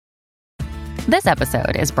This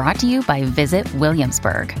episode is brought to you by Visit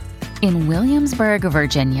Williamsburg. In Williamsburg,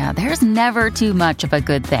 Virginia, there's never too much of a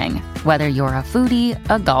good thing. Whether you're a foodie,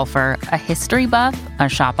 a golfer, a history buff, a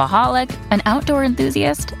shopaholic, an outdoor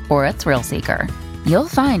enthusiast, or a thrill seeker, you'll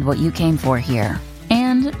find what you came for here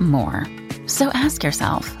and more. So ask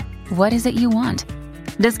yourself, what is it you want?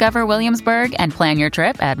 Discover Williamsburg and plan your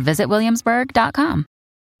trip at visitwilliamsburg.com.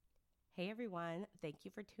 Hey everyone, thank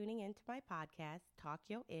you for tuning into my podcast, Talk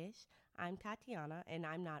Yo Ish. I'm Tatiana, and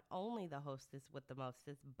I'm not only the hostess with the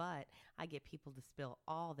mostest, but I get people to spill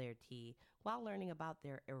all their tea while learning about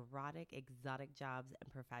their erotic, exotic jobs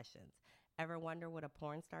and professions. Ever wonder what a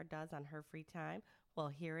porn star does on her free time? Well,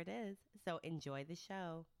 here it is. So enjoy the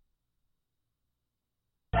show.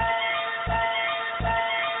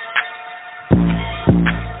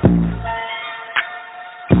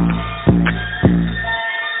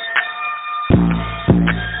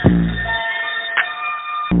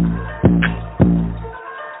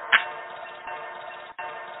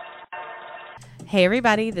 Hey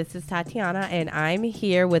everybody, this is Tatiana, and I'm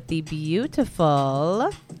here with the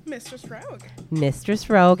beautiful Mistress Rogue. Mistress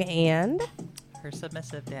Rogue and her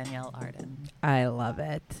submissive Danielle Arden. I love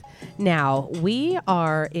it. Now, we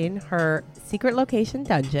are in her secret location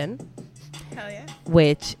dungeon, Hell yeah.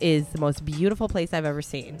 which is the most beautiful place I've ever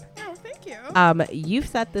seen. Oh, thank you. You've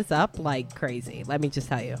set this up like crazy. Let me just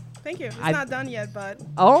tell you. Thank you. It's not done yet, but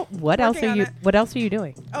Oh, what else Working are on you? it. What else are you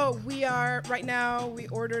doing? oh, we are right now. We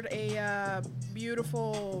ordered a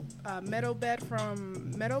beautiful metal bed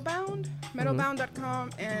from Metalbound,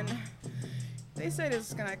 metalbound.com, and they said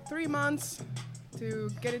it's gonna like 3 months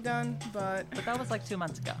to get it done, but That was like 2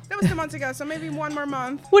 months ago. that was 2 months ago, so maybe 1 more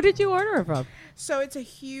month. What did you order it from? So it's a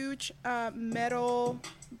huge metal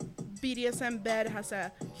BDSM bed. It has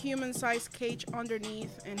a human-sized cage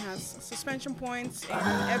underneath and has suspension points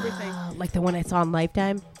and everything. Like the one I saw on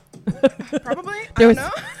Lifetime. Probably. I There don't was-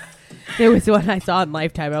 know. There was one I saw on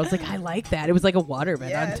Lifetime. I was like, I like that. It was like a waterbed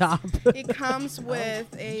Yes. on top. It comes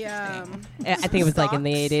with a I think it was like in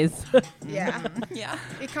the 80s. Yeah. Yeah.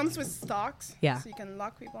 It comes with stocks. Yeah. So you can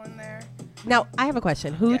lock people in there. Now, I have a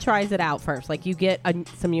question. Who Yeah. tries it out first? Like, you get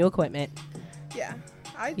some new equipment. Yeah.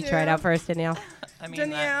 I You do. try it out first, Danielle? I mean,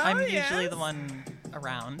 Danielle, I'm usually yes. the one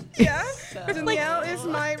around. Yeah. So- Danielle is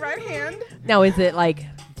my right hand. Now, is it like,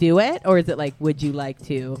 do it? Or is it like, would you like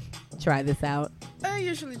to try this out? I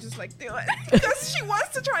usually just like do it because she wants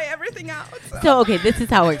to try everything out. So, okay, this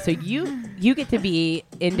is how it works. So, you get to be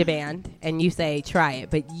in demand and you say, try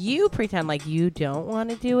it. But you pretend like you don't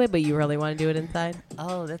want to do it, but you really want to do it inside?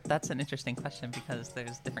 Oh, that's an interesting question because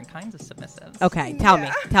there's different kinds of submissives. Okay, tell me.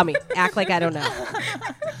 Yeah. Tell me. Act like I don't know.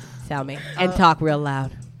 Tell me. And talk real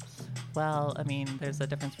loud. Well, I mean, there's a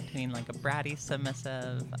difference between like a bratty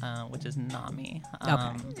submissive, which is not me.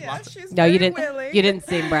 Yeah, Lots of- she's No, very you didn't. willing. You didn't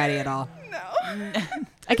seem bratty at all. No.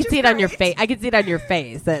 I could is see it on your great. face. I could see it on your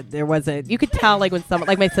face that there wasn't. You could tell like when someone,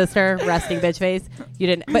 like my sister, resting bitch face. You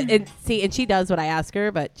didn't. But and she does what I ask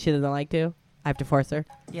her, but she doesn't like to. I have to force her.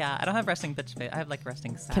 Yeah, I don't have resting bitch face. I have like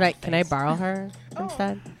resting sad Can I face. borrow her Oh.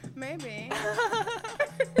 instead? Maybe.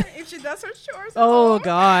 If she does her chores. Oh alone.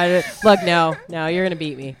 God! Look, no, you're gonna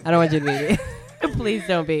beat me. I don't want you to beat me. Please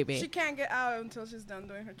don't beat She me. can't get out until she's done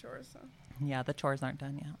doing her chores, so Yeah, the chores aren't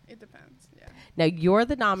done yet. it depends. Yeah. Now you're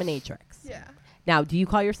the dominatrix. Yeah. Now, do you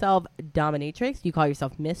call yourself dominatrix? Do you call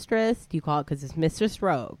yourself mistress? Do you call it because it's Mistress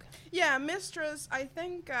Rogue? Yeah, mistress. I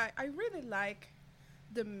think I really like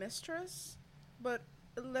the mistress, but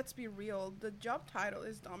let's be real. The job title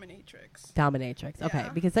is dominatrix. Dominatrix. Okay, Yeah.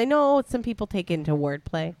 because I know some people take into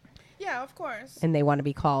wordplay Yeah, of course. and they want to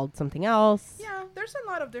be called something else. Yeah, there's a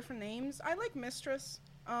lot of different names. I like mistress,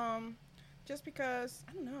 just because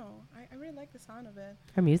I don't know. I really like the sound of it.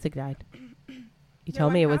 Our music died. You Yeah,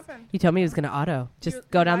 told me it what was. happened? You told me it was going to auto. Just You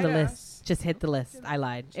go down the lied list. us. Just hit the list. Just- I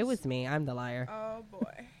lied. It just- was me. I'm the liar. Oh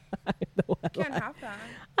boy, I'm the one can't liar. have that.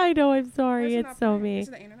 I know. I'm Why sorry. is it It's not so playing? me. Is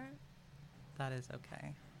it the internet? That is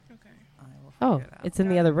okay. Okay. I will Oh, figure it out. it's in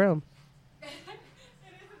the other room.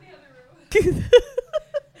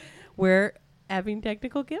 We're having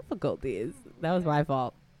technical difficulties. That was my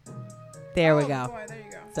fault. There we Oh, go. Boy, there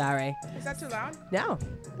you go. Sorry. Is that too loud? No.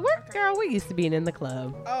 Girl, we're used to being in the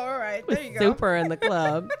club. Oh, all right. There you go. Super in the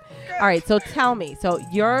club. All right, so tell me. So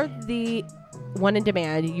you're the one in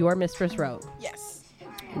demand. You're Mistress Rogue. Yes.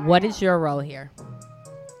 What is your role here?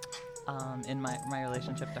 In my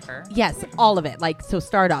relationship to her. Yes, all of it. Like, so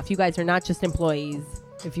start off. You guys are not just employees,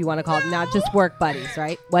 if you want to call it, not just work buddies,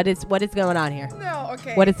 right? What is going on here? No,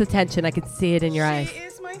 okay. What is the tension? I can see it in your eyes. She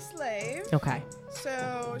is my slave. Okay.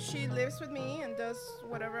 So she lives lives with me and does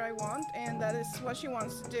whatever I want, and that is what she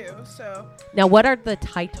wants to do. So Now, what are the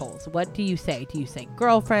titles? What do you say? Do you say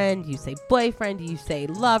girlfriend? Do you say boyfriend? Do you say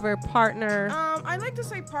lover, partner? I like to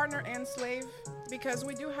say partner and slave because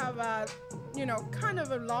we do have a, kind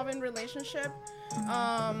of a loving relationship.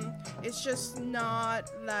 It's just not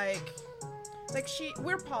like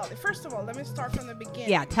we're poly. First of all, let me start from the beginning.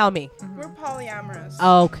 Yeah, tell me. We're polyamorous.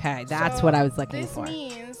 Okay, that's So what I was looking for. This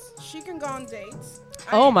means she can go on dates.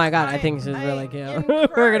 Oh my God, I think she's really cute.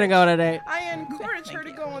 We're gonna go on a date. I encourage her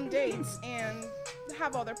to go on dates and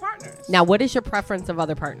have other partners. Now, what is your preference of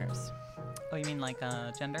other partners? Oh, you mean like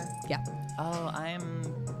gender? Yeah. Oh, I'm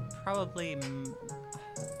probably.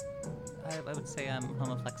 I would say I'm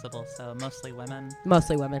homoflexible, so mostly women.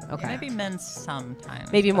 Mostly women. Okay. Maybe men sometimes.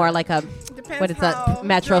 Maybe more like a Depends what is how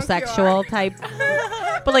that? drunk Metrosexual type.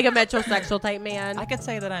 But like a metrosexual type man. I could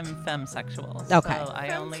say that I'm femsexual. Okay. So I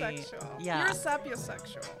only. Femsexual. Yeah. You're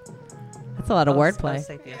sapiosexual. That's a lot of wordplay.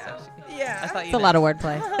 Yeah. I thought It's a lot of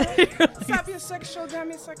wordplay. Sapiosexual,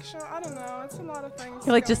 demisexual. I don't know. It's a lot of things.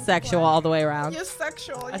 You're like just sexual all the way around. You're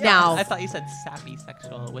sexual. Yeah. Now- I thought you said sappy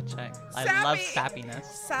sexual, which I love sappiness.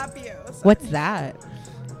 Sapio. What's that?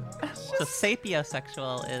 So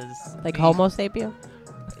sapiosexual is Like being- Homo sapien?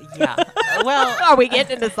 Yeah. Well, Are we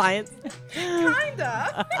getting into science?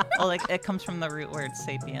 Kinda. well, like it comes from the root word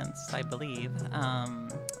sapience, I believe,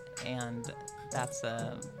 and that's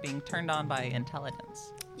being turned on by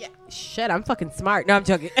intelligence. Yeah. Shit, I'm fucking smart. No, I'm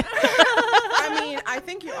joking. I mean, I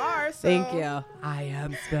think you are. So. Thank you. I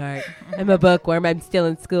am smart. I'm a bookworm. I'm still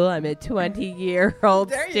in school. I'm a 20-year-old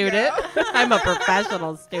There you student. go. I'm a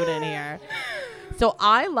professional student here. So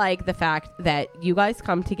I like the fact that you guys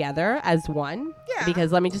come together as one. Yeah.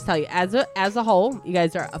 Because let me just tell you, as a whole, you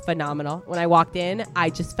guys are phenomenal. When I walked in, I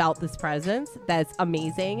just felt this presence that's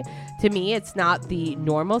amazing. To me, it's not the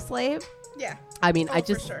normal slave. Yeah. I mean, Oh, I for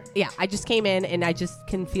just, sure. yeah, I just came in and I just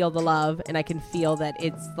can feel the love and I can feel that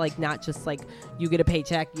it's like not just like you get a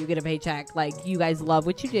paycheck. Like you guys love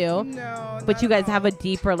what you do, No. but not you guys at have all. a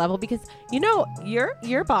deeper level because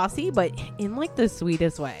you're bossy, but in like the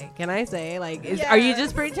sweetest way. Can I say like, are you Yes.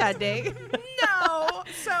 just pretending? No.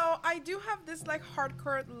 So I do have this like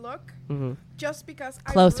hardcore look, Mhm. just because.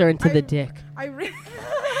 Closer into the dick.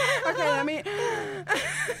 Okay, I mean,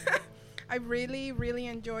 I really, really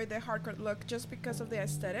enjoy the hardcore look just because of the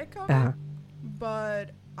aesthetic of Uh-huh. it.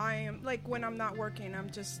 But I am like when I'm not working, I'm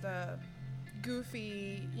just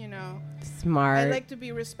goofy. Smart. I like to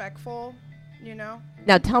be respectful.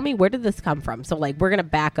 Now tell me, where did this come from? So like, we're gonna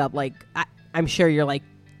back up. Like, I'm sure you're like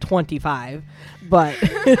 25, but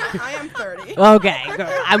I am 30. okay, good.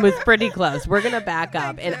 I was pretty close. We're gonna back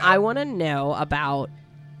up, Thank and you. I want to know about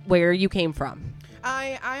where you came from.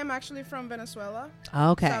 I am actually from Venezuela.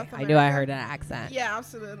 Okay, South I knew I America. heard an accent. Yeah,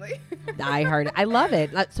 absolutely. I heard it. I love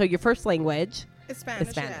it. So your first language It's Spanish.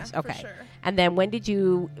 is Spanish. Yeah, Okay, For sure. and then when did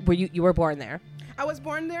you were born there? I was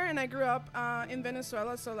born there and I grew up in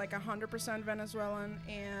Venezuela, so like 100% Venezuelan,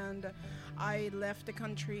 and I left the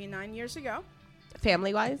country 9 years ago.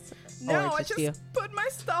 Family wise? No, or I just just you? put my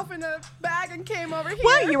stuff in a bag and came over here.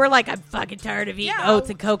 What? You were like, I'm fucking tired of eating Yeah. oats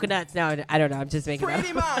and coconuts. No, I don't know. I'm just making Pretty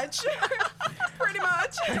up. much. Pretty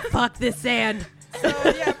much. Fuck this sand. So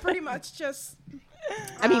yeah, pretty much just.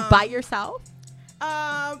 I mean, by yourself?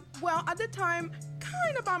 Well, at the time,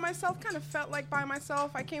 kind of by myself. Kind of felt like by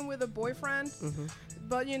myself. I came with a boyfriend,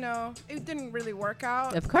 but it didn't really work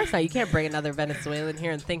out. Of course not. You can't bring another Venezuelan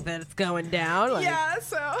here and think that it's going down. Like, Yeah,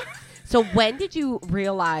 so. So when did you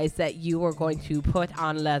realize that you were going to put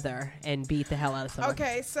on leather and beat the hell out of someone?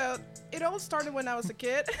 Okay, so it all started when I was a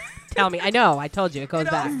kid. Tell me. I know. I told you. It goes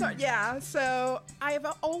back. Yeah, so I've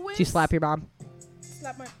always. Did you slap your mom?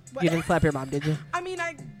 Slap my. What? You didn't slap your mom, did you? I mean,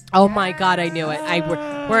 I. Oh my God, I knew it.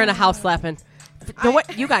 We're in a house slapping. I-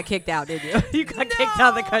 What? You got kicked out, did you? You got kicked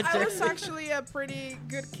out of the country. I was actually a pretty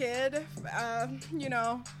good kid.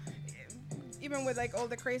 Even with like all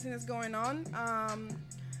the craziness going on.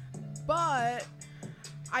 But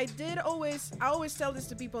I always tell this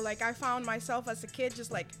to people. Like I found myself as a kid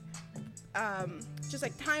just like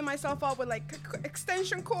tying myself up with like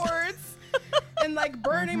extension cords and like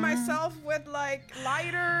burning myself with like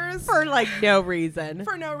lighters For like no reason.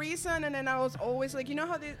 for no reason. And then I was always like,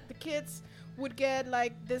 how the kids would get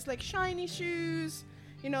like this like shiny shoes,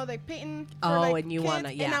 like painting for, Oh, like, and you kids.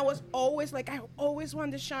 wanna- yeah. And I was always like, I always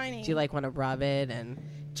want the shiny. Do you like want to rub it and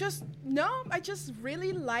I just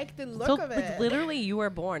really like the look So of it. literally, you were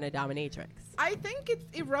born a dominatrix. I think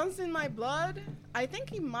it runs in my blood. I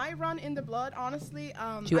think it might run in the blood, honestly.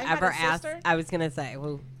 Did you I had ever a ask? sister. I was gonna say,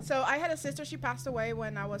 well, So I had a sister. She passed away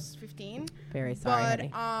when I was 15. very sorry,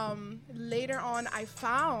 But honey. later on, I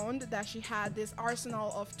found that she had this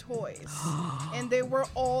arsenal of toys, and they were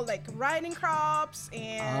all like riding crops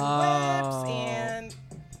and whips and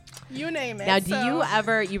you name it. Now, do So- you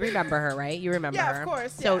ever? You remember her, right? You remember Yeah, of her.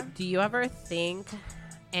 course, So, yeah. do you ever think,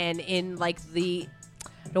 and in like the,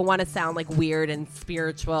 I don't want to sound like weird and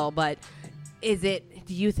spiritual, but is it?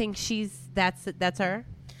 Do you think that's her?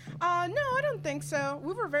 No, I don't think so.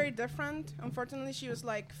 We were very different. Unfortunately, she was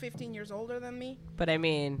like 15 years older than me. But I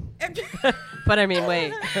mean, Yeah,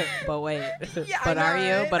 wait, but wait, I but know, are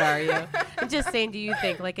you? right? But are you? I'm just saying. Do you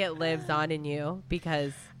think like it lives on in you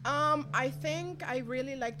because? I think I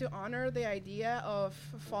really like to honor the idea of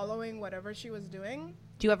following whatever she was doing.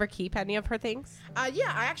 Do you ever keep any of her things?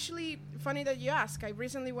 Yeah, I actually, funny that you ask. I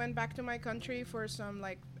recently went back to my country for some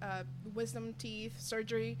like wisdom teeth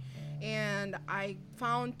surgery, and I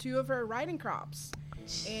found 2 of her riding crops.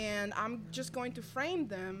 And I'm just going to frame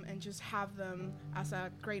them and just have them as a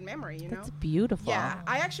great memory, you know? That's beautiful. Yeah,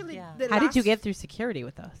 I actually. Yeah. the How did you last- get through security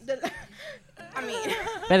with those? I mean,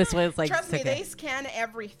 Venezuela's like, trust me, okay. they scan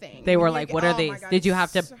everything. They were You like, get- "What are oh these?" my God, Did you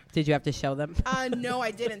have to? it's- Did you have to show them? No,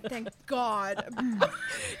 I didn't. Thank God.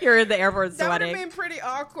 You're in the airport That would have sweating. been pretty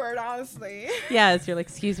awkward, honestly. Yes, you're like,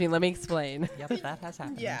 "Excuse me, let me explain." Yep, that has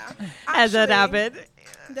happened. Yeah. As that Actually, happened.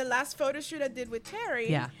 The last photo shoot I did with Terry.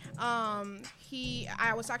 Yeah.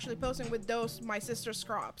 I was actually posing with my sister's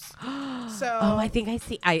crops. So. Oh, I think I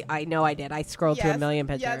see. I know I did. I scrolled through a yes, million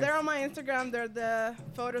pictures. Yeah, they're on my Instagram. They're the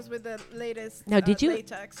photos with the latest. Now, did you-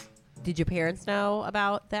 latex? Did your parents know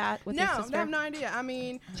about that with your No, sister? they have no idea. I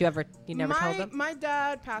mean, You never told them? My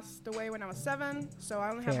dad passed away when I was 7, so I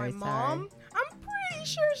only have Very my mom. I'm pretty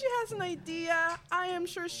sure she has an idea. I am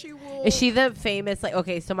sure she will. Is she the famous, like,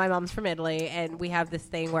 okay, so my mom's from Italy, and we have this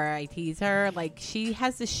thing where I tease her. Like, she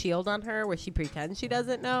has this shield on her where she pretends she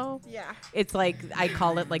doesn't know. Yeah. It's like, I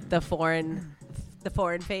call it, like, the foreign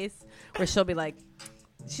face, where she'll be like,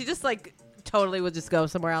 she just, like, totally will just go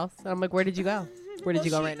somewhere else. And I'm like, where did you go? Where did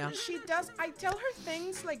you go right now? She does. I tell her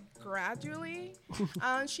things like gradually.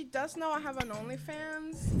 She does know I have an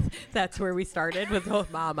OnlyFans. That's where we started with, oh,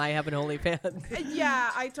 Mom, I have an OnlyFans.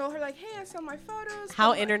 Yeah, I told her like, hey, I sell my photos. How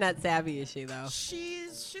but, like, internet savvy is she, though?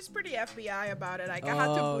 She's pretty FBI about it. Like I had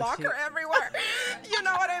to Oh, block she- her everywhere. You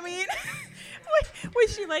know what I mean?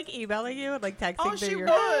 Was she, like, emailing you and, like, texting Oh, through she your...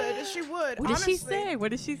 would. She would. What did she honestly. say?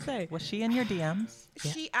 What did she say? Was she in your DMs?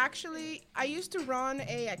 She actually, I used to run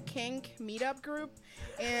a kink meetup group,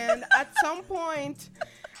 and at some point,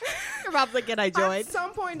 Your mom's like, can I join? at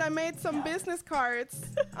some point, I made some business cards.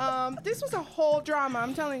 This was a whole drama,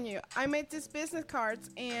 I'm telling you. I made these business cards,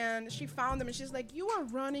 and she found them, and she's like, "You are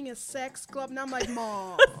running a sex club," and I'm like,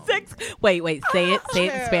 "Mom." Six. Wait, say it in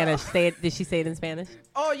Yeah. Spanish. Say it. Did she say it in Spanish?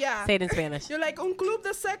 Oh yeah. Say it in Spanish. You're like, "Un club de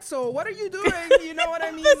sexo. What are you doing?" You know what I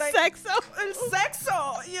mean? Like, Sexo. El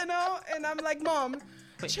sexo, you know? And I'm like, "Mom,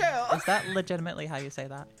 Wait, chill." Is that legitimately how you say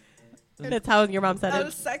that? That's how your mom said El it.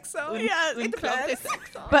 sexo. Yeah, It depends.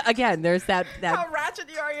 But again, there's that. How ratchet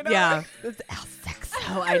you are, you know? Yeah. It's El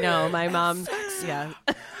Sexo. I know. My mom. Yeah.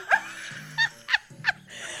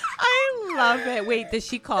 I love it. Wait, does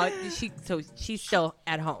she call it? So she's still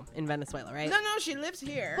at home in Venezuela, right? No, she lives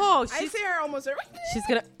here. Oh, I see her almost every day. She's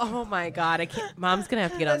gonna. Oh my God, I can't. Mom's gonna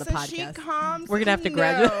have to get on the Listen, podcast. She comes. We're gonna have to No.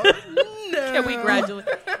 graduate. No. Can we graduate?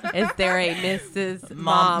 Is there a Mrs.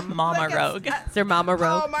 Mom? Mama Like Rogue. Is there Mama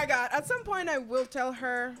Rogue? Oh my God! At some point, I will tell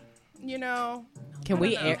her. You know, Can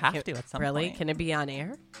we know. air? You have can- to at some really? point. Can it be on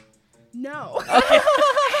air? no.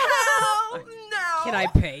 Hell no. Can I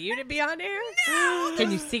pay you to be on air?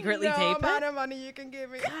 Can you secretly no tape amount it? of money you can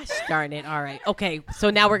give me. Gosh darn it. All right. Okay. So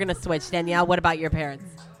now we're going to switch. Danielle, what about your parents?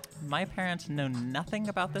 My parents know nothing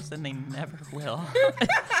about this, and they never will.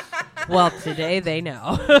 Well, today they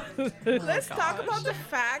know. Let's talk about the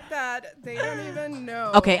fact that they don't even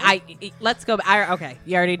know. Okay. Let's go. Okay.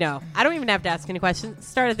 You already know. I don't even have to ask any questions.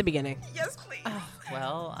 Start at the beginning. Yes, please.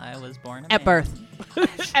 Well, I was born a At man.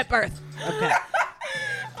 birth. At birth. Okay.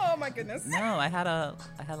 Oh my goodness. No, I had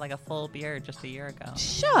like a full beard just a year ago.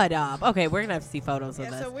 Shut up. Okay. We're going to have to see photos of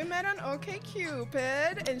Yeah, this. so we met on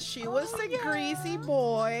OkCupid, and she was the greasy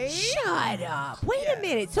boy. Shut up. Wait a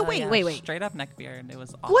minute. So Oh, yeah, wait. Straight up neck beard. It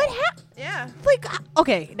was awful. What happened? Yeah. Like,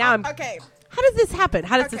 okay. Now I'm. Okay. How does this happen?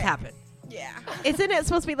 How does this Okay. happen? Yeah. Isn't it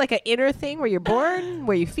supposed to be like an inner thing where you're born,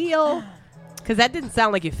 where you feel? Because that didn't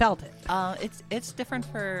sound like you felt it. It's different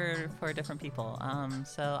for different people.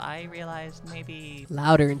 So I realized maybe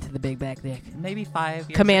Louder into the big back dick. 5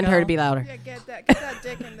 years Command ago. her to be louder. Yeah, get that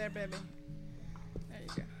dick in there, baby. There you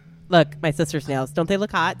go. Look, my sister's nails. Don't they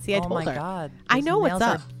look hot? See, I Oh told my her. God! I Those know what's nails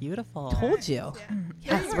up. Are beautiful. Told you.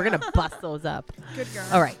 Yeah. Yes, we're going to bust those up. Good girl.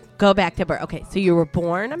 All right, go back to birth. Okay, so you were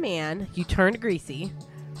born a man. You turned greasy.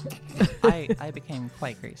 I became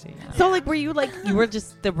quite greasy. Yeah. So, like, were you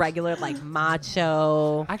just the regular, like,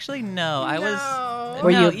 macho? Actually, no. I was. No.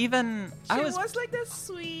 Were no, you- even She I was, was like this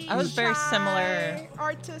sweet. I was very shy, similar.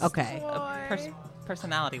 Artist Okay. boy.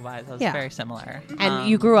 personality-wise. I was Yeah. very similar. And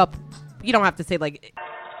you grew up, you don't have to say, like,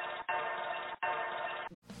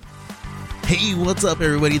 Hey, what's up,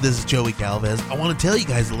 everybody? This is Joey Galvez. I want to tell you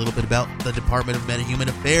guys a little bit about the Department of Metahuman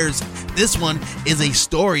Affairs. This one is a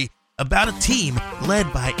story about a team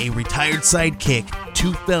led by a retired sidekick,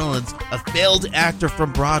 2 felons, a failed actor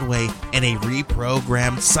from Broadway, and a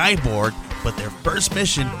reprogrammed cyborg. But their first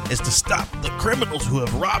mission is to stop the criminals who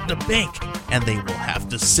have robbed a bank, and they will have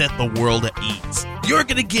to set the world at ease. You're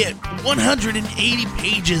going to get 180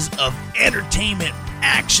 pages of entertainment,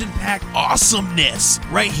 action-packed awesomeness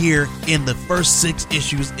right here in the first 6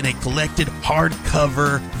 issues in a collected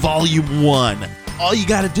hardcover volume 1. All you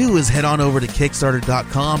got to do is head on over to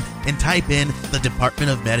Kickstarter.com and type in the Department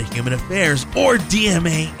of Metahuman Affairs or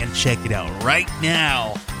DMA and check it out right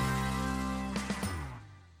now.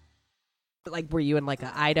 like, were you in, like,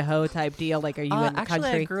 a Idaho type deal? Like, are you in the actually,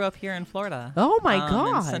 country? I grew up here in Florida. Oh, my In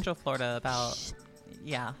God. Central Florida,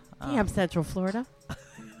 yeah. Damn, Central Florida.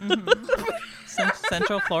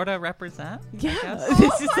 Central Florida represent. I Yeah. guess.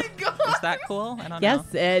 This is- Oh my god. Is that cool? I don't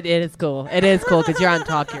yes, know. it is cool. It is cool because you're on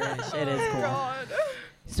Talk Your Ish. It is cool. God.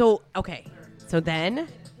 So, okay. So then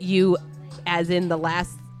you, as in the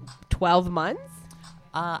last 12 months,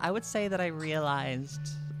 I would say that I realized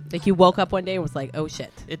like you woke up one day and was like, oh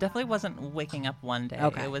shit. it definitely wasn't waking up one day.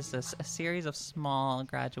 Okay. It was a series of small,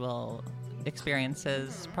 gradual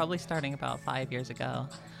experiences, probably starting about 5 years ago.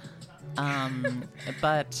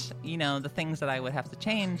 But you know, the things that I would have to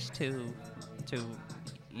change to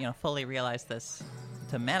fully realize this,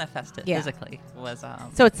 to manifest it Yeah. physically, was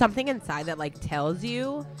So it's something inside that like tells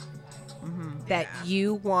you that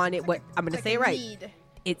you want it. What I'm going to Like say a right. need.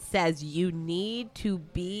 It says you need to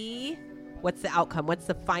be. What's the outcome? What's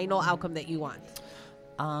the final outcome that you want?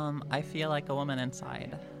 I feel like a woman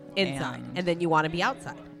inside. Inside. And then you want to be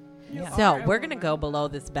outside. Yeah. So we're going to go below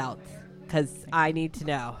this belt because I need to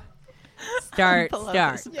know. Start. Below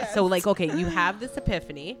this Yes. So, like, okay, you have this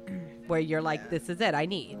epiphany where you're like, this is it. I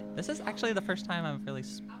need. This is actually the first time I've really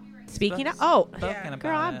Speaking of, spoken Yeah. about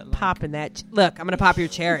girl, I'm it. Like, popping that. Look, I'm going to pop your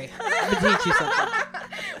cherry. I'm going to teach you something.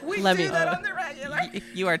 We Let do me- that on the regular.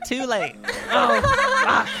 you are too late.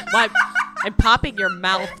 Well, I'm popping your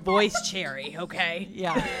mouth voice cherry, okay?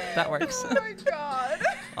 Yeah, that works. Oh my god.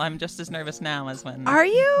 I'm just as nervous now as when. Are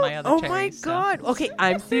you? My other Oh cherries, my so- god. Okay,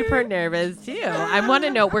 I'm super nervous too. I want to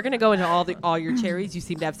know. We're gonna go into all your cherries. You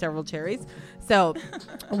seem to have several cherries, so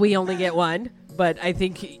we only get one. But I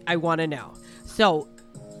think I want to know. So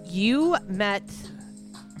you met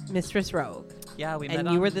Mistress Rogue, Yeah, we met.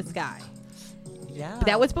 and you were on- this guy. Yeah. But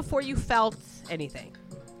that was before you felt anything.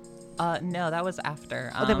 No, that was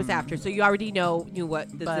after. Oh, that was after. So you already knew what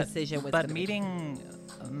the but, decision was. But gonna be. meeting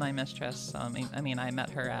my mistress, I mean, I met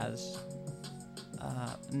her as.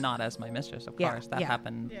 Not as my mistress, of Yeah, course. That yeah.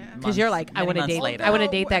 happened. Yeah. Because you're like, I many want to months date. later. I want to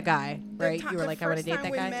No, date that guy, The right? ti- You were the like, I want to first date time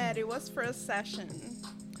that we guy. met, it was for a session.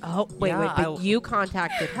 Oh, wait, Yeah, but you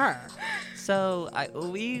contacted her. So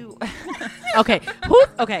we. Okay,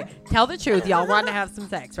 okay, tell the truth. Y'all wanted to have some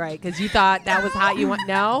sex, right? Because you thought that was hot. You want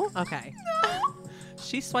no? Okay.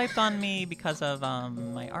 She swiped on me because of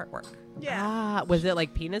my artwork. Yeah. Ah, was it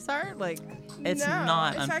like penis art? Like, It's No,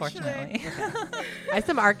 not, it's unfortunately. I have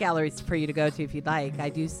some art galleries for you to go to if you'd like. I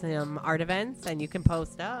do some art events, and you can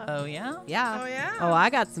post up. Oh yeah. Yeah. Oh, yeah? Oh, I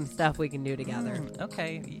got some stuff we can do together.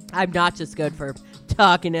 Okay. I'm not just good for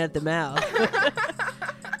talking at the mouth.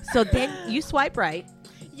 So then you swipe right.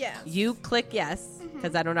 Yes. You click yes,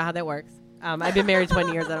 because I don't know how that works. I've been married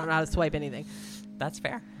 20 years. I don't know how to swipe anything. That's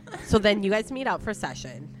fair. So then you guys meet out for a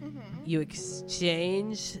session. Mm-hmm. You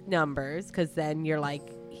exchange numbers because then you're like,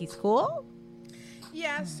 he's cool?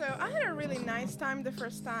 Yeah, so I had a really nice time the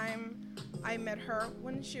first time I met her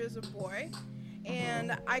when she was a boy.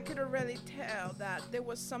 And I could already tell that there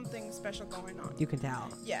was something special going on. You can tell.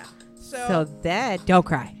 Yeah. So then, don't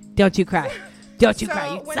cry. Don't you cry. Don't you So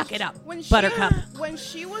cry. You when suck she- it up. when she- Buttercup. When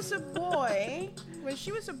she was a boy, I'm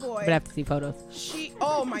gonna have to see photos. she.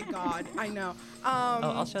 Oh my God, I know.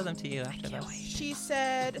 I'll show them to you after this. She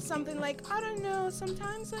said something like, I don't know,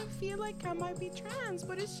 sometimes I feel like I might be trans,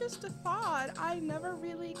 but it's just a thought. I never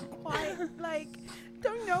really quite,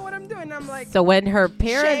 don't know what I'm doing. I'm like, So when her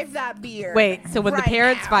parents shave that beard. wait, so when the right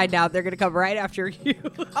parents now. find out, they're gonna come right after you.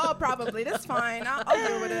 Oh, probably. That's fine. I'll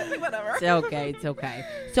deal with it. Whatever. It's okay. It's okay.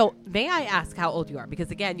 So may I ask how old you are? Because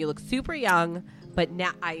again, you look super young, but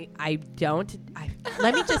now I don't.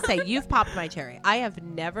 Let me just say, you've popped my cherry. I have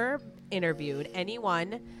never interviewed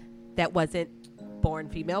anyone that wasn't born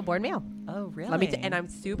female, born male. Oh, really? Let me and I'm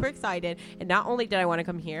super excited. And not only did I want to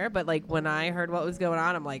come here, but like when I heard what was going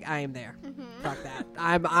on, I'm like, I am there. Fuck that.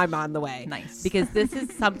 I'm on the way. Nice. Because this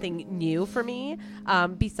is something new for me.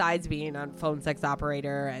 Besides being on phone sex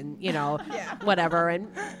operator and Yeah. whatever. And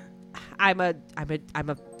I'm a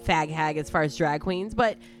fag hag as far as drag queens,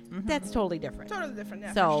 but that's totally different. Totally different.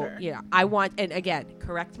 Yeah, So for sure. yeah, I want, and again,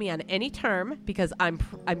 correct me on any term because I'm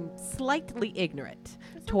slightly ignorant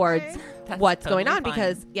towards okay. That's what's going totally on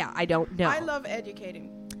fine. because I don't know. I love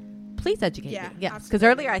educating. Please educate Yeah, me. Yes, because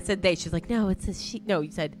absolutely. earlier I said they. She's like, no, it's a she. No,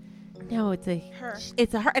 you said no, it's a Her.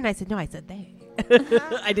 It's a her, and I said no, I said they.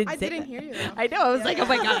 I didn't. I say didn't that. hear you, though. I know. I was Yeah, like, yeah. oh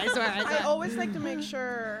my god, I swear. I always like to make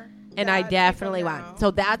sure. And that I people definitely know. want.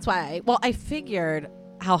 So that's why. Well, I figured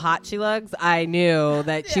how hot she looks. I knew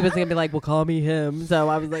that she was gonna be like, "Well, call me him." So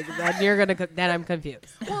I was like, "Then you're gonna." Then I'm confused.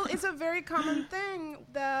 Well, it's a very common thing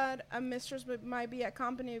that a mistress might be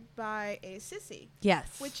accompanied by a sissy, Yes.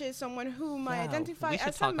 which is someone who might Yeah, identify we should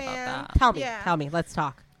as a talk about man. that. Tell me. Yeah. Tell me. Let's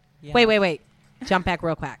talk. Yeah. Wait. Jump back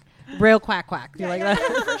real quick. Real quack. You Yeah, like yeah, that?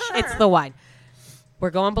 yeah, for sure. It's the wine. We're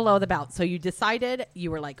going below the belt. So you decided you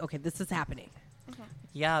were like, okay, this is happening.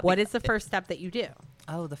 Yeah. What is the first step that you do?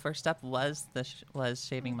 Oh, the first step was was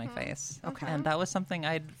shaving my face. Okay. And that was something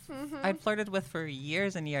I'd flirted with for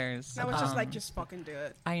years and years. I was just like, just fucking do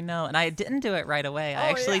it. I know, and I didn't do it right away. I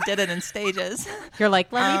Oh, actually yeah. did it in stages. You're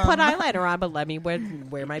like, let me put eyeliner on, but let me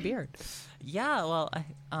wear my beard. Yeah, well,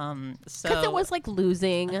 so Because it was like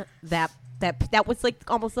losing that was like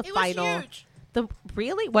almost the It final. was huge. The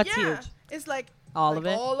really what's yeah. huge? It's like All like of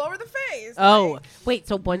it? all over the face. Oh like- wait,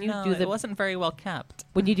 so when you no, do it the wasn't very well kept.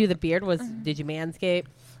 when you do the beard did you manscape?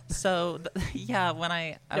 So yeah, when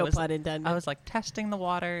I No was pun intended. I was like testing the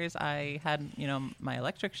waters. I had my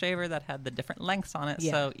electric shaver that had the different lengths on it.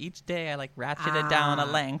 Yeah. So each day I like ratcheted down a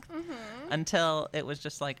Ah. length until it was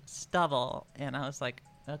just like stubble, and I was like,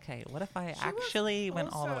 okay, what if I She was actually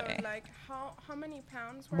went all the also, way? Like how many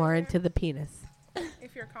pounds? Were More there? into the penis.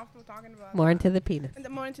 If you're comfortable talking about More that. into the penis. And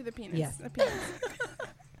more into the penis. Yes. The penis.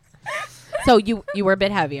 So you were a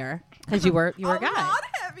bit heavier because you were a guy. lot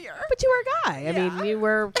heavier. But you were a guy. I Yeah. mean,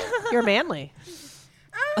 you're manly.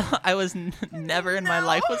 I was never in my No.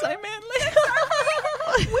 life was I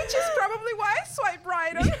manly. Which is probably why I swipe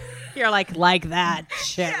right on. You're like that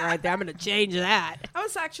shit right there. I'm gonna change that. I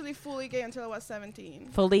was actually fully gay until I was 17.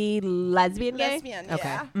 Fully lesbian gay. Lesbian, Okay.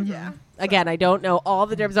 yeah. Yeah. Again, I don't know all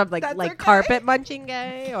the terms of like That's okay. carpet munching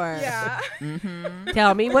gay or Yeah.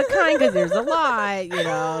 tell me what kind because there's a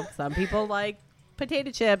lot. Some people like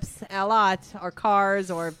potato chips a lot or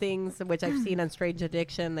cars or things which I've seen on Strange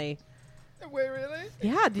Addiction. Wait, really?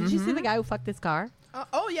 Did you see the guy who fucked his car?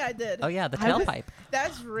 Oh, yeah, I did. Oh yeah, the I was- tailpipe.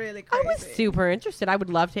 That's really I crazy. was super interested. I would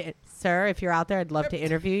love to, sir, if you're out there, I'd love to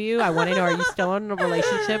interview you. I want to know, are you still in a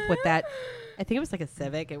relationship with that? I think it was like a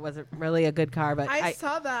Civic. It wasn't really a good car, but I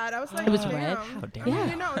saw that. I was like, It was damn. red? How dare Yeah.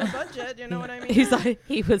 You know, on a budget, you know what I mean? he's like,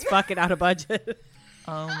 he was fucking out of budget.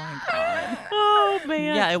 Oh my god. Oh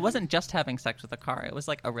man. Yeah, it wasn't just having sex with a car. It was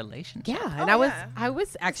like a relationship. Yeah, and Oh, I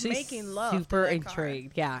was actually making love to super that car.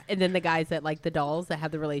 intrigued. Yeah, and then the guys that like the dolls that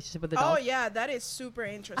have the relationship with the Oh, dolls. yeah, that is super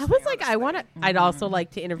interesting. I was like, I honestly. want to. I'd also like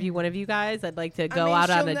to interview one of you guys. I'd like to I go mean, out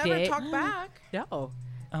she'll on a never date. talk back. No, Oh,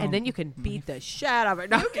 and then you can beat the shit out of her.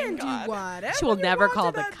 No, You can do God. whatever She will you never want call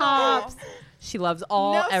to the that cops. doll. She loves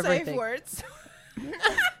all No everything. safe words.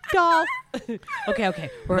 Doll. okay.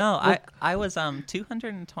 No, We're- I was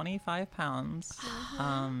 225 pounds,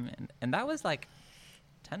 and that was like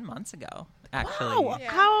 10 months ago, actually. Wow,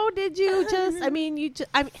 Yeah. how did you just? I mean, you just.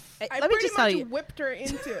 I mean, I let me pretty just tell much you. whipped her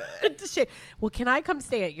into it. Shit. Well, can I come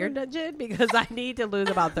stay at your dungeon because I need to lose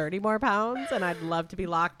about 30 more pounds, and I'd love to be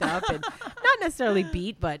locked up and not necessarily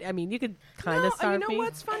beat, but I mean, you could kind No, of starve you know me.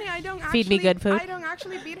 what's funny? I don't Feed me actually, good food? I don't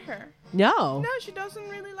actually beat her. No, No, she doesn't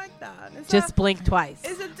really like that. It's just blink twice.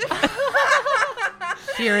 It's a different.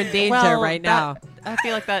 You're in danger Well, right now. I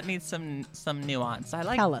feel like that needs some nuance.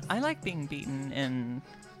 Tell us. I like being beaten in,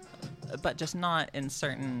 but just not in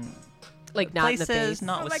certain Like not in the places, face.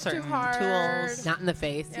 not Not with like too certain hard. tools. Not in the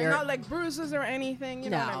face. And not like bruises or anything. You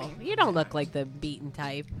know what I mean? You don't look like the beaten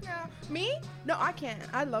type. Yeah. Me? No, I can't.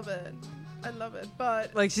 I love it. I love it.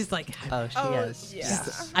 But Like she's like, Oh, she oh is. yeah,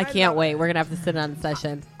 I can't love wait. it. We're gonna have to sit on a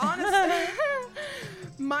session. Honestly,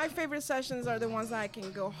 my favorite sessions are the ones that I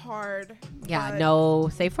can go hard. Yeah, but no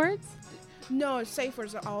safe words. No, safe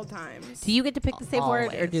words at all times. Do you get to pick the safe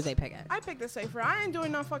word, or Always. do they pick it? I pick the safe word. I ain't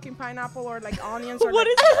doing no fucking pineapple or like onions or What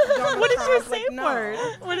like is Donald what is your Trump. Like, safe no. word?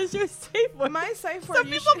 What is your safe word? My safe word. Some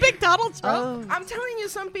you people should- pick Donald Trump. I'm telling you,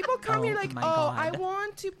 some people come Oh here like, my oh, I God.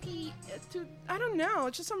 want to pee, I don't know,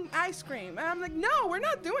 just some ice cream. And I'm like, no, we're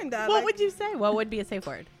not doing that. What Like, would you say? What would be a safe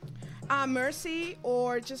word? mercy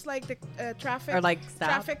or just like the traffic. Or like stop?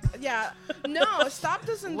 Traffic, yeah. No, stop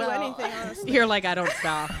doesn't do anything, honestly. You're like, I don't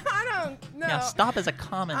stop. I don't know. Yeah, stop is a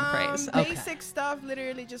common phrase. Okay. Basic stuff,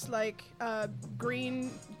 literally just like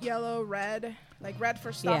green, yellow, red. Like red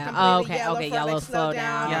for stop Yeah. completely, Oh, okay, yellow okay, for yellow, like slow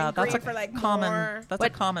down. Yeah, and that's green a for like common. more. That's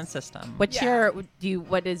What- a common system. What's Yeah.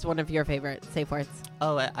 what is one of your favorite safe words?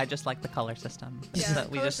 Oh, I just like the color system. Yeah, So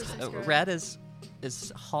we color just system's good. red is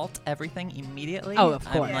halt everything immediately. Oh, of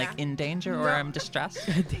I'm course. like Yeah. in danger or No. I'm distressed.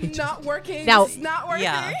 Not working. Now- It's not working.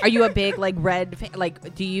 Yeah. Are you a big like red?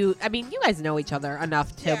 Like, do you? I mean, you guys know each other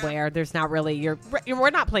enough to Yeah. where there's not really we're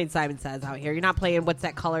not playing Simon Says out here. You're not playing what's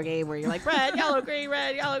that color game where you're like red, yellow, green,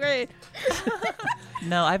 red, yellow, green.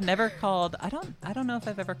 No, I've never called. I don't know if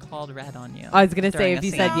I've ever called red on you. I was gonna say during if a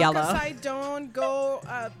you scene. said No, yellow. 'cause I don't go.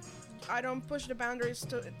 I don't push the boundaries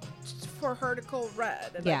for her to call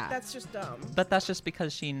red. Like, Yeah. that's just dumb. But that's just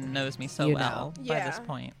because she knows me so You well know. by Yeah. this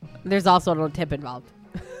point. There's also no tip involved.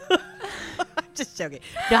 Just joking.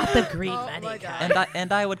 Not the green Oh money my God. kind.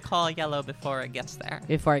 And I would call yellow before it gets there.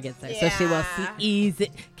 Before it gets there, so she will Yeah. ease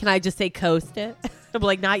it. Can I just say coast it? I'm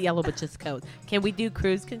like not yellow, but just coast. Can we do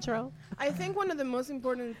cruise control? I think one of the most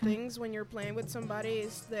important things when you're playing with somebody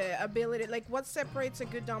is the ability, like what separates a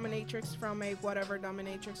good dominatrix from a whatever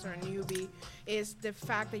dominatrix or a newbie is the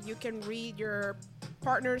fact that you can read your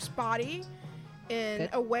partner's body in Good.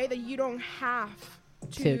 a way that you don't have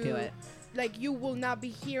To do it. Like you will not be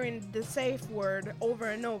hearing the safe word over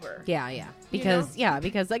and over. Yeah.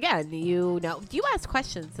 Because again, you know, you ask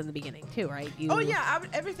questions in the beginning too, right? You, Oh yeah,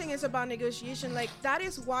 everything is about negotiation. Like that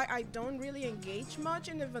is why I don't really engage much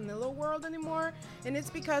in the vanilla world anymore, and it's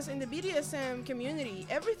because in the BDSM community,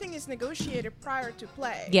 everything is negotiated prior to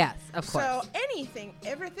play. Yes, of course. So everything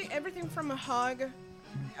from a hug,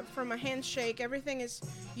 from a handshake, everything is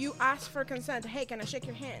you ask for consent. Hey, can I shake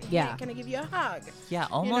your hand? Yeah. Hey, can I give you a hug? Yeah,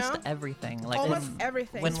 almost know? everything. Like Almost when,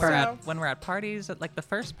 everything. When So- we're at parties, like the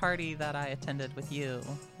first party that I attended with you,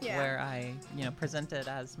 Yeah. where I presented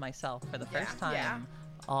as myself for the first time. yeah.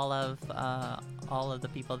 All of the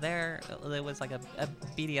people there, it was like a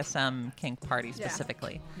BDSM kink party Yeah.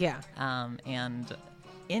 specifically. yeah. And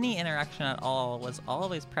any interaction at all was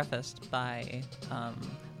always prefaced by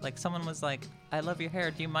like someone was like, I love your hair,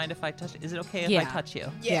 do you mind if I touch it? Is it okay if I Yeah. touch you?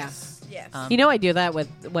 Yes. Yes. You know, I do that with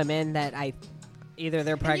women that I either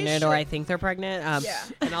they're pregnant or should. I think they're pregnant. Yeah.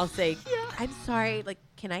 And I'll say, I'm sorry, like,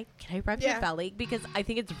 can I rub your Yeah. belly? Because I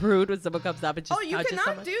think it's rude when someone comes up and just Oh, you touches cannot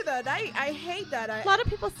someone. do that. I hate that. A lot of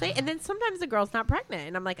people say, and then sometimes the girl's not pregnant,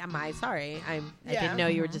 and I'm like, am I sorry? I Yeah. didn't know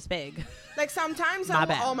you were just big. like sometimes My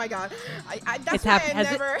bad. oh my god, that's It's why hap- I has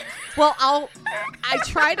it- never. Well, I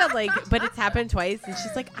try to like, but it's happened twice, and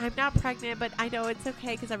she's like, I'm not pregnant, but I know it's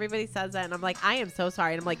okay because everybody says that, and I'm like, I am so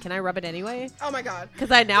sorry, and I'm like, can I rub it anyway? Oh my god.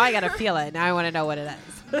 Because I gotta feel it. Now I want to know what it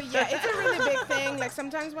is. But yeah, it's a really big thing. Like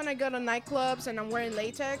sometimes when I go to nightclubs and I'm wearing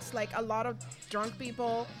latex, like a lot of drunk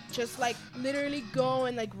people just like literally go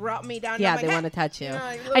and like rub me down. Yeah, I'm like, they "Hey," want to touch you. know,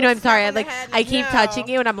 like, I little know. I'm sorry. slap I on the like. head, I keep no. touching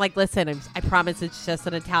you, and I'm like, listen. I promise it's just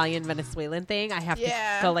an Italian Venezuelan thing. I have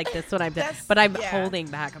Yeah. to go like this when I'm done. That's- But I'm yeah. holding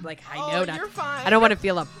back. I'm like, I Oh, know not. you're fine. I don't want to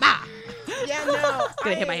feel a bah. Yeah, no.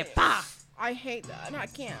 Gonna hit my head. Bah. I hate that. I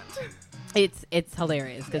can't. It's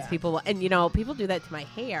hilarious because Yeah. people will, and people do that to my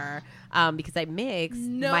hair because I mix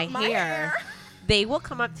No, my my hair. hair. They will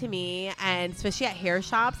come up to me, and especially at hair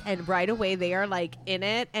shops, and right away they are like in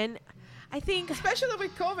it, and I think Especially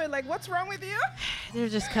with COVID, like what's wrong with you? they're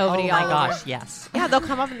just Oh COVID. my gosh, yes. Yeah, they'll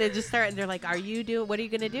come up and they just start, and they're like, "Are you doing? What are you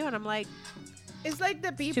gonna do?" And I'm like, It's like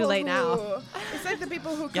the people late who. now. It's like the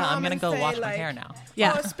people who come Yeah, I'm gonna and go say, wash my like, hair now.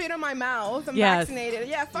 "Yeah, Oh, spit on my mouth. I'm Yes. vaccinated.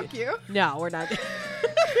 Yeah, fuck you. no, we're not.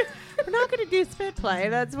 We're not gonna do spit play.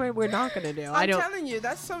 That's what we're not gonna do. I I'm don't. telling you,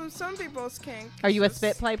 that's some people's kink. Are you a Just-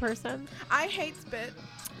 spit play person? I hate spit.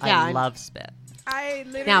 Yeah, I I'm- love spit. I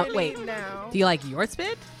literally Now, wait. no. Do you like your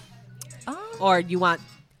spit, or you want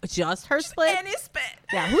just her spit? Any spit.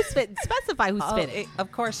 Yeah, who spit? Specify who's spitting.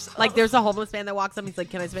 Of course. Like, there's a homeless man that walks up. He's like,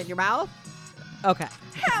 "Can I spit in your mouth?" Okay.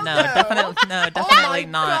 No, definitely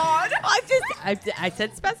not. I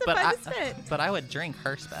said specify the spit. But I would drink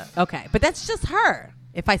her spit. Okay, but that's just her.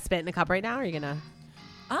 If I spit in a cup right now, are you gonna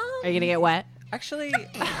get wet? Actually,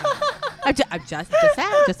 I'm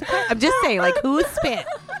just saying, like, who's spit?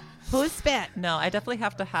 Who's spit? no, I definitely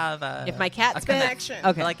have to have If my cat a spits, connection.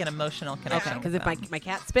 okay, like an emotional connection. because with if them. my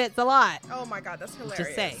cat spits a lot, Oh my god, that's hilarious.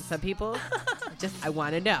 just saying. Some people, I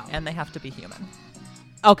want to know. And they have to be human.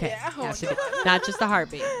 Okay, Yeah, has to be, not just a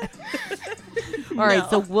heartbeat. All right,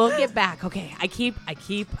 so we'll get back. Okay, I keep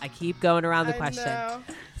going around the I question. know.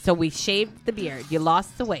 So we shaved the beard. You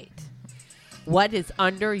lost the weight. What is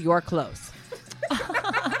under your clothes?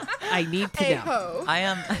 I need to Hey know. ho. I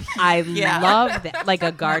am. I Yeah. love that. Like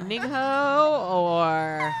a gardening hoe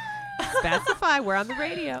or specify. We're on the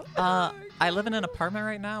radio. I live in an apartment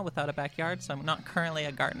right now without a backyard, so I'm not currently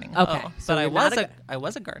a gardening Okay, hoe. so But I you're not was I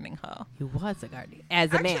was a gardening hoe. You was a gardening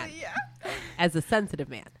as a man, Actually, yeah. as a sensitive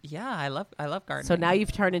man. Yeah, I love gardening. So now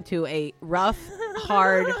you've turned into a rough,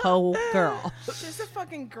 hard hoe girl. She's the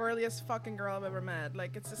fucking girliest fucking girl I've ever met.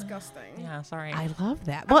 Like, it's disgusting. Yeah, sorry. I love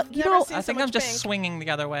that. Well, you never know, seen I so think I'm much just pink. swinging the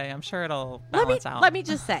other way. I'm sure it'll let me balance out. let me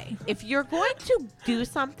just say, if you're going to do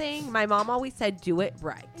something, my mom always said, do it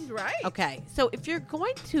right. Right? Okay, so if you're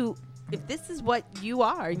going to, if this is what you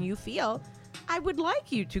are and you feel, I would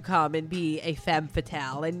like you to come and be a femme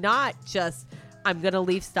fatale and not just, I'm going to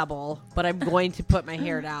leave stubble, but I'm going to put my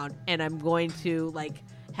hair down and I'm going to, like,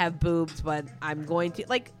 have boobs, but I'm going to,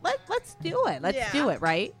 like, let's do it. Let's Yeah. do it,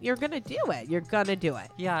 right? You're going to do it. You're going to do it.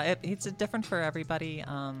 Yeah, it's different for everybody.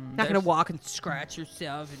 Not going to walk and scratch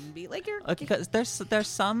yourself and be like, you're... Because there's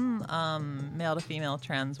some male to female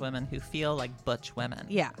trans women who feel like butch women.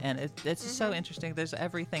 Yeah. And it's so interesting. There's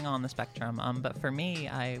everything on the spectrum. But for me,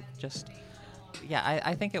 I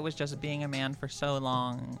think it was just being a man for so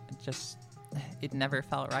long. Just it never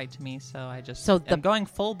felt right to me. So I just I'm going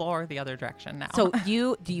full bore the other direction now. So do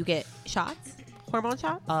you get shots? Hormone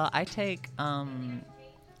shots? I take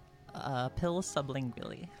pills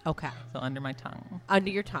sublingually, Okay. so under my tongue. Under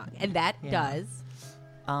your tongue. And that Yeah. does...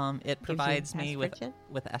 It provides me estrogen?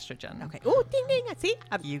 with estrogen. Okay. Oh, ding, ding. See?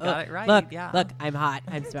 You got it right, Look, yeah. look, I'm hot.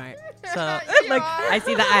 I'm smart. So Look, I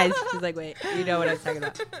see the eyes. She's like, wait, you know what I'm talking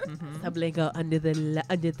about. Sublingual under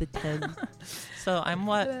the tongue. So I'm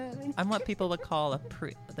what people would call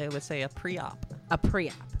they would say a pre-op. A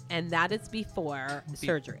pre-op. And that is before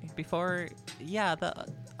surgery. Before, yeah,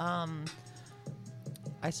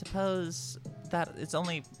 I suppose that it's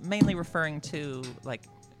only mainly referring to like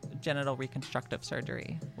genital reconstructive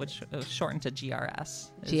surgery, which is shortened to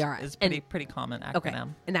GRS. GRS. is And- pretty common acronym. Okay.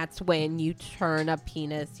 And that's when you turn a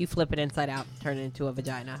penis, you flip it inside out, turn it into a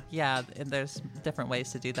vagina. Yeah, and there's different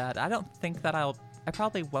ways to do that. I don't think that I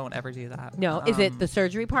probably won't ever do that. No, is it the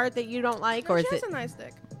surgery part that you don't like, No, or she is has it? a nice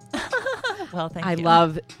dick. Well, thank I you.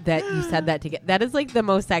 love that you said that together. That is like the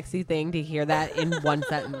most sexy thing to hear that in one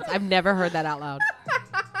sentence. I've never heard that out loud.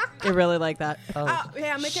 I really like that. Oh,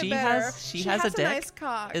 Yeah, make she it better. has she has a dick. nice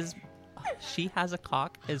cock. She has a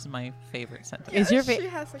cock is my favorite sentence. Is your She fa-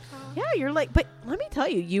 has a cock. Yeah, you're like, but let me tell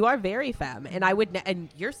you, you are very femme, and I would, and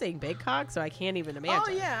you're saying big cock, so I can't even imagine.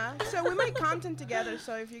 Oh yeah. So we make content together.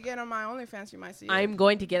 So if you get on my OnlyFans, you might see it. I'm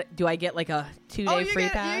going to get. Do I get like a 2-day you free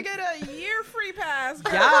get, pass? You get a year free pass.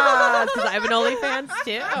 Yeah, because I have an OnlyFans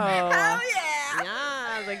too. Hell yeah.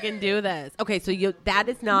 Yes, I can do this. Okay, so that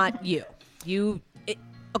is not you.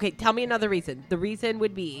 Okay, tell me another reason. The reason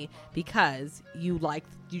would be because you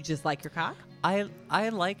just like your cock. I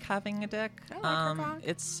like having a dick. I like her cock.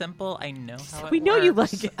 It's simple. I know how it We know you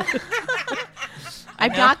works. like it.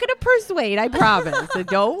 I'm not going to persuade, I promise. So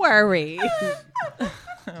don't worry.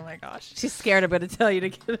 Oh my gosh. She's scared I'm going to tell you to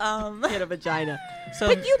get a vagina. So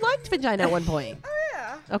But you liked vagina at one point. Oh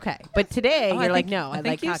yeah. Okay. But today, I you're like, think- no, I like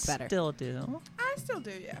think you cock better. Still do, I still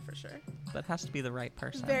do. Yeah, for sure. but it has to be the right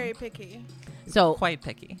person. Very picky. So, quite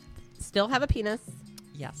picky. still have a penis.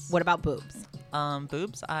 Yes. What about boobs?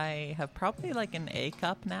 Boobs? I have probably like an A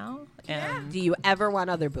cup now, and Do you ever want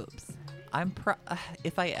other boobs?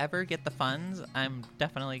 if I ever get the funds, I'm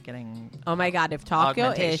definitely getting. Oh my God, if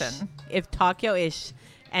Tokyo-ish, Augmentation.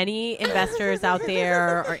 any investors out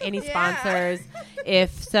there or any Yeah. sponsors,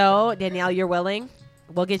 if so, Danielle, you're willing?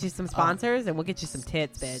 We'll get you some sponsors and we'll get you some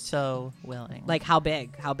tits, bitch. So willing. Like how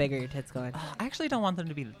big? How big are your tits going? I actually don't want them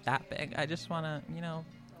to be that big. I just want to,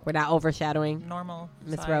 We're not overshadowing normal.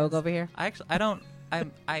 Miss size. Rogue over here. I don't.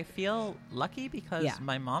 I feel lucky because Yeah.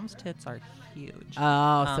 my mom's tits are huge.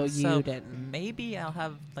 Oh, so you didn't Maybe I'll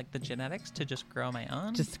have like the genetics to just grow my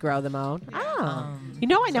own. just grow them out. Oh, Um, you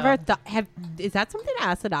know, I never so- thought. Is that something to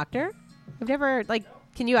ask the doctor? I've never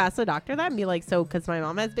Can you ask the doctor that and be like, so because my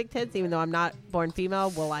mom has big tits, even though I'm not born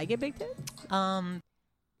female, will I get big tits?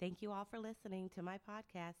 Thank you all for listening to my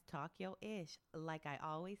podcast, Talk Yo Ish. Like I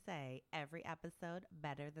always say, every episode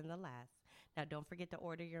better than the last. Now, don't forget to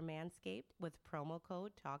order your Manscaped with promo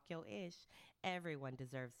code Talk Yo Ish. Everyone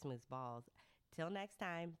deserves smooth balls. Till next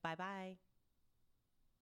time, bye-bye.